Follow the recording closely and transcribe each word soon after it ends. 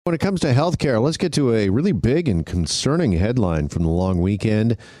When it comes to healthcare, let's get to a really big and concerning headline from the long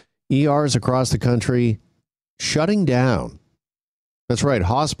weekend. ERs across the country shutting down. That's right,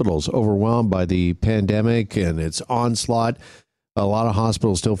 hospitals overwhelmed by the pandemic and its onslaught. A lot of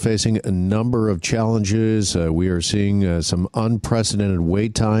hospitals still facing a number of challenges. We are seeing some unprecedented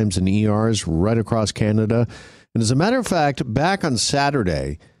wait times in ERs right across Canada. And as a matter of fact, back on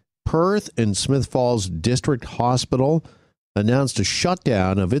Saturday, Perth and Smith Falls District Hospital announced a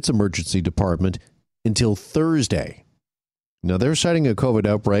shutdown of its emergency department until Thursday. Now, they're citing a COVID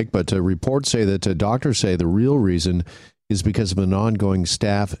outbreak, but reports say that doctors say the real reason is because of an ongoing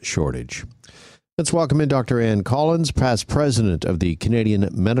staff shortage. Let's welcome in Dr. Ann Collins, past president of the Canadian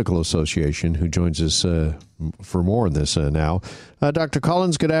Medical Association, who joins us for more on this now. Dr.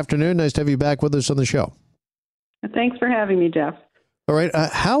 Collins, good afternoon. Nice to have you back with us on the show. Thanks for having me, Jeff. All right.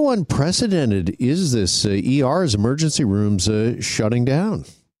 How unprecedented is this ER's emergency rooms shutting down?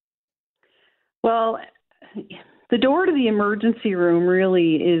 Well, the door to the emergency room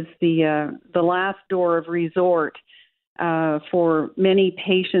really is the last door of resort for many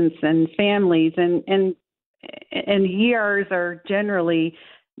patients and families, and ERs are generally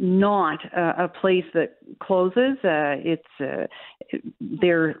not a place that closes.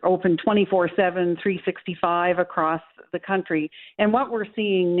 They're open 24/7, 365 across the country. And what we're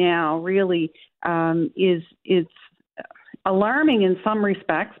seeing now really is alarming in some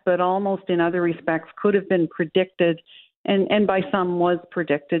respects, but almost in other respects could have been predicted, and by some was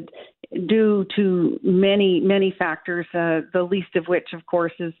predicted, due to many factors, the least of which, of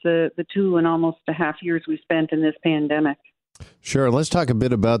course, is the 2.5 years we spent in this pandemic. Sure. Let's talk a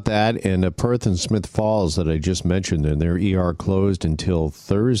bit about that. And Perth and Smith Falls that I just mentioned, and their ER closed until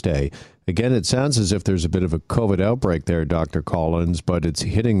Thursday. Again, it sounds as if there's a bit of a COVID outbreak there, Dr. Collins, but it's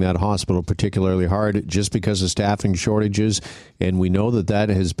hitting that hospital particularly hard just because of staffing shortages. And we know that that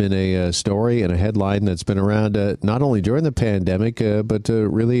has been a story and a headline that's been around not only during the pandemic, but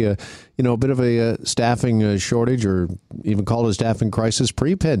really a bit of a staffing shortage, or even called a staffing crisis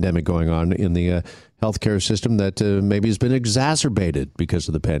pre-pandemic going on in the healthcare system that maybe has been exacerbated because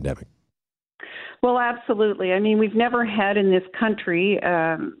of the pandemic. Well, absolutely. I mean, we've never had in this country,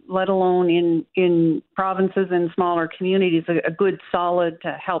 let alone in provinces and smaller communities, a good, solid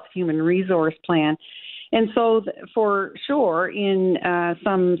health human resource plan. And so for sure, in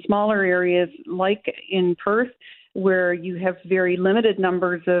some smaller areas like in Perth, where you have very limited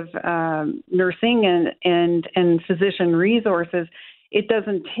numbers of nursing and physician resources, it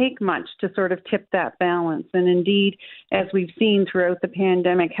doesn't take much to sort of tip that balance. And indeed, as we've seen throughout the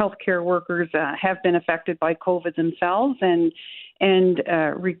pandemic, healthcare workers have been affected by COVID themselves, and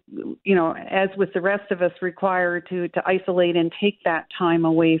as with the rest of us, required to isolate and take that time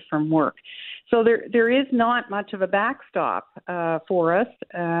away from work. So there is not much of a backstop for us.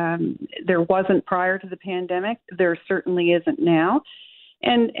 There wasn't prior to the pandemic. There certainly isn't now.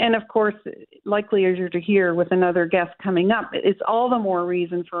 And of course, likely as you're to hear with another guest coming up, it's all the more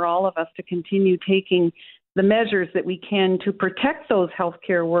reason for all of us to continue taking the measures that we can to protect those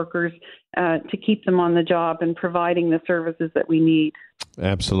healthcare workers, to keep them on the job and providing the services that we need.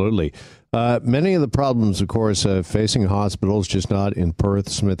 Absolutely. Many of the problems, of course, facing hospitals, just not in Perth,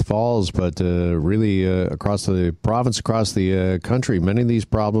 Smith Falls, but really across the province, across the country. Many of these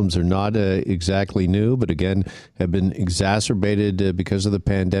problems are not exactly new, but again, have been exacerbated because of the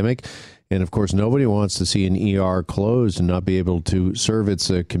pandemic. And of course, nobody wants to see an ER closed and not be able to serve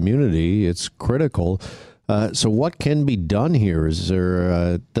its community. It's critical. So what can be done here? Is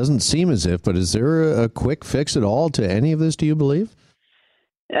there, doesn't seem as if, but is there a quick fix at all to any of this, do you believe?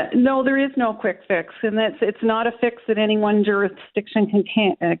 No, there is no quick fix, and it's not a fix that any one jurisdiction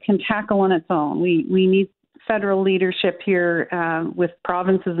can tackle on its own. We need federal leadership here with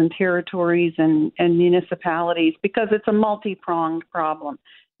provinces and territories and municipalities, because it's a multi-pronged problem,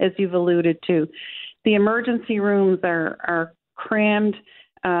 as you've alluded to. The emergency rooms are crammed.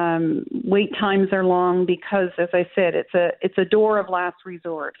 Wait times are long because, as I said, it's a door of last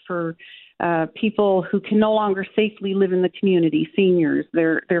resort for people who can no longer safely live in the community. Seniors,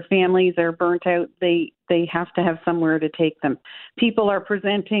 their families are burnt out. They have to have somewhere to take them. People are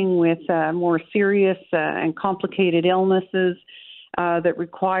presenting with more serious and complicated illnesses that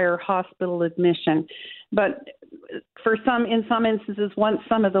require hospital admission. But in some instances, once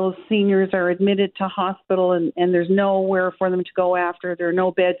some of those seniors are admitted to hospital and there's nowhere for them to go after, there are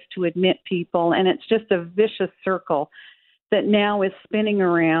no beds to admit people, and it's just a vicious circle that now is spinning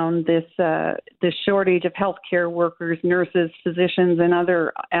around this shortage of healthcare workers, nurses, physicians, and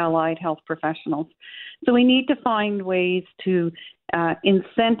other allied health professionals. So we need to find ways to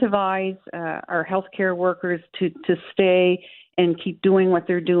incentivize our healthcare workers to stay and keep doing what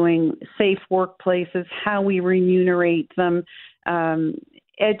they're doing, safe workplaces, how we remunerate them,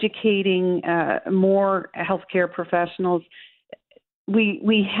 educating more healthcare professionals.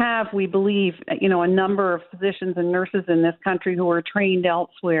 We believe, a number of physicians and nurses in this country who are trained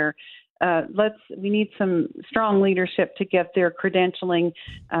elsewhere. We need some strong leadership to get their credentialing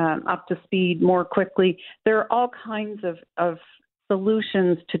up to speed more quickly. There are all kinds of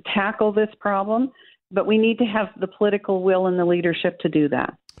solutions to tackle this problem, but we need to have the political will and the leadership to do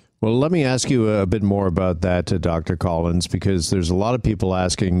that. Well, let me ask you a bit more about that, Dr. Collins, because there's a lot of people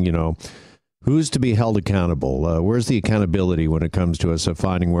asking, who's to be held accountable? Where's the accountability when it comes to us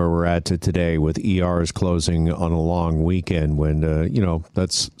finding where we're at today with ERs closing on a long weekend when,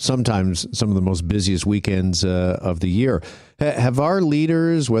 that's sometimes some of the most busiest weekends of the year. Have our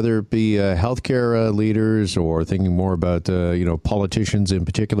leaders, whether it be healthcare leaders or thinking more about, politicians in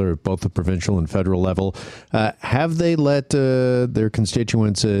particular, at both the provincial and federal level, have they let their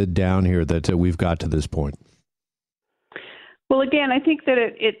constituents down here that we've got to this point? Well, again, I think that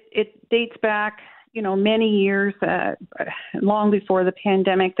it dates back, many years, long before the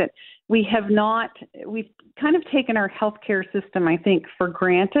pandemic, that we've kind of taken our healthcare system, I think, for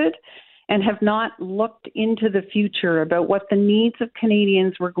granted and have not looked into the future about what the needs of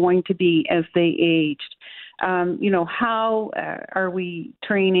Canadians were going to be as they aged. How are we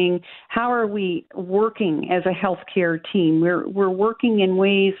training? How are we working as a healthcare team? We're working in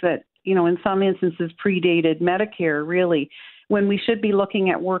ways that, in some instances predated Medicare, really, when we should be looking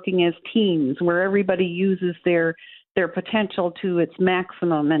at working as teams where everybody uses their potential to its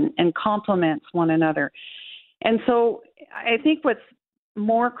maximum and complements one another. And so I think what's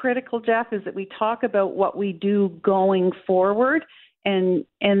more critical, Jeff, is that we talk about what we do going forward and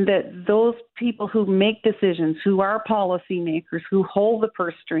that those people who make decisions, who are policymakers, who hold the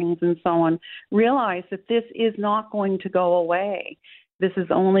purse strings and so on, realize that this is not going to go away. This is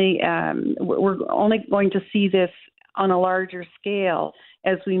only, we're only going to see this on a larger scale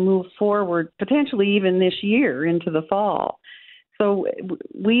as we move forward, potentially even this year into the fall. So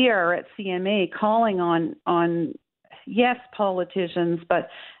we are at CMA calling on yes, politicians, but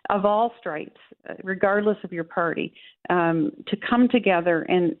of all stripes, regardless of your party, to come together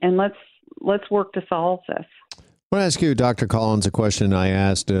and let's work to solve this. I want to ask you, Dr. Collins, a question I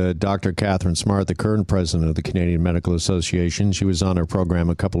asked Dr. Catherine Smart, the current president of the Canadian Medical Association. She was on our program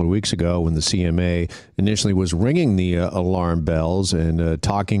a couple of weeks ago when the CMA initially was ringing the alarm bells and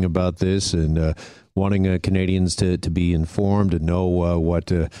talking about this and wanting Canadians to be informed and know what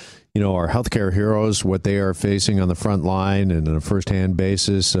our healthcare heroes, what they are facing on the front line and on a firsthand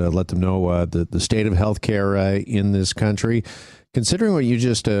basis, let them know the state of healthcare in this country. Considering what you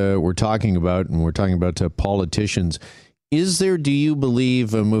just were talking about, and we're talking about politicians, is there, do you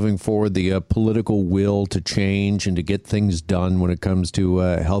believe, moving forward, the political will to change and to get things done when it comes to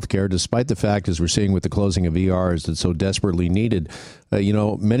healthcare, despite the fact, as we're seeing with the closing of ERs, that's so desperately needed?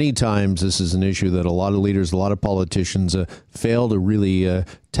 Many times this is an issue that a lot of leaders, a lot of politicians fail to really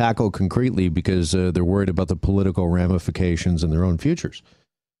tackle concretely because they're worried about the political ramifications and their own futures.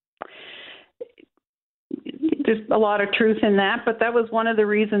 There's a lot of truth in that, but that was one of the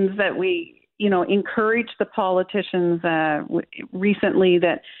reasons that we, encouraged the politicians recently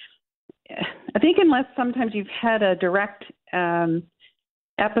that I think unless sometimes you've had a direct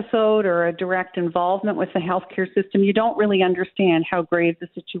episode or a direct involvement with the healthcare system, you don't really understand how grave the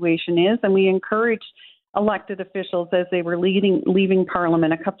situation is. And we encouraged elected officials as they were leaving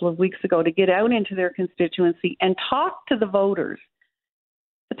Parliament a couple of weeks ago to get out into their constituency and talk to the voters.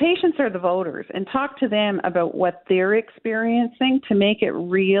 The patients are the voters, and talk to them about what they're experiencing to make it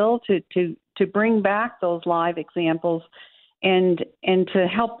real, to bring back those live examples and to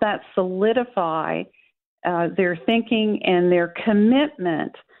help that solidify their thinking and their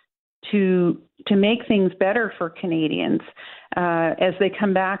commitment to make things better for Canadians as they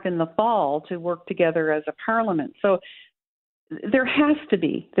come back in the fall to work together as a parliament. So there has to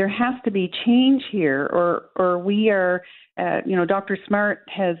be change here, or we are, Dr. Smart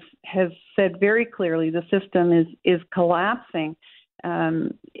has said very clearly the system is collapsing.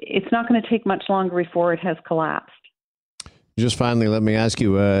 It's not going to take much longer before it has collapsed. Just finally, let me ask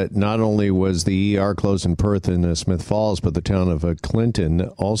you, not only was the ER closed in Perth and Smith Falls, but the town of Clinton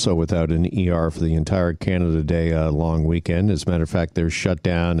also without an ER for the entire Canada Day long weekend. As a matter of fact, they're shut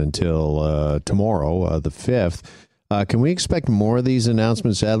down until tomorrow, the 5th. Can we expect more of these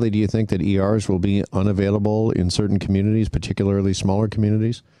announcements? Sadly, do you think that ERs will be unavailable in certain communities, particularly smaller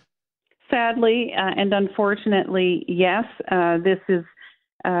communities? Sadly, and unfortunately, yes. This is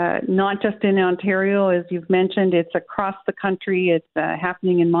not just in Ontario, as you've mentioned. It's across the country. It's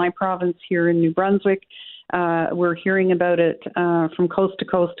happening in my province here in New Brunswick. We're hearing about it from coast to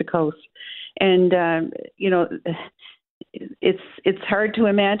coast to coast. And, it's hard to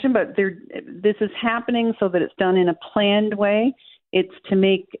imagine, but this is happening so that it's done in a planned way. It's to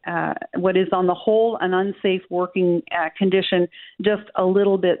make what is on the whole an unsafe working condition just a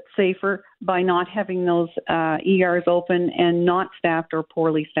little bit safer by not having those ERs open and not staffed or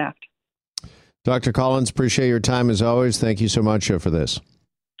poorly staffed. Dr. Collins, appreciate your time as always. Thank you so much for this.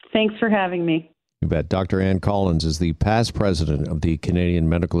 Thanks for having me. You bet. Dr. Ann Collins is the past president of the Canadian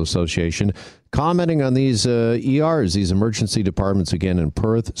Medical Association, commenting on these ERs, these emergency departments, again in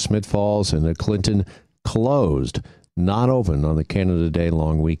Perth, Smith Falls, and Clinton, closed, not open on the Canada Day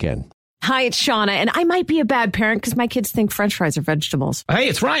long weekend. Hi, it's Shauna, and I might be a bad parent because my kids think French fries are vegetables. Hey,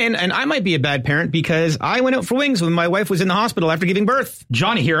 it's Ryan, and I might be a bad parent because I went out for wings when my wife was in the hospital after giving birth.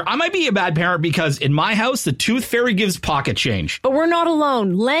 Johnny here. I might be a bad parent because in my house, the tooth fairy gives pocket change. But we're not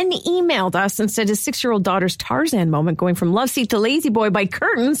alone. Len emailed us and said his 6-year-old daughter's Tarzan moment going from love seat to lazy boy by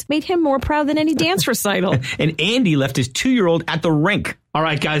curtains made him more proud than any dance recital. And Andy left his 2-year-old at the rink. All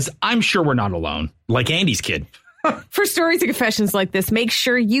right, guys, I'm sure we're not alone. Like Andy's kid. For stories and confessions like this, make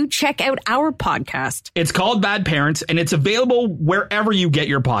sure you check out our podcast. It's called Bad Parents, and it's available wherever you get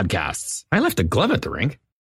your podcasts. I left a glove at the rink.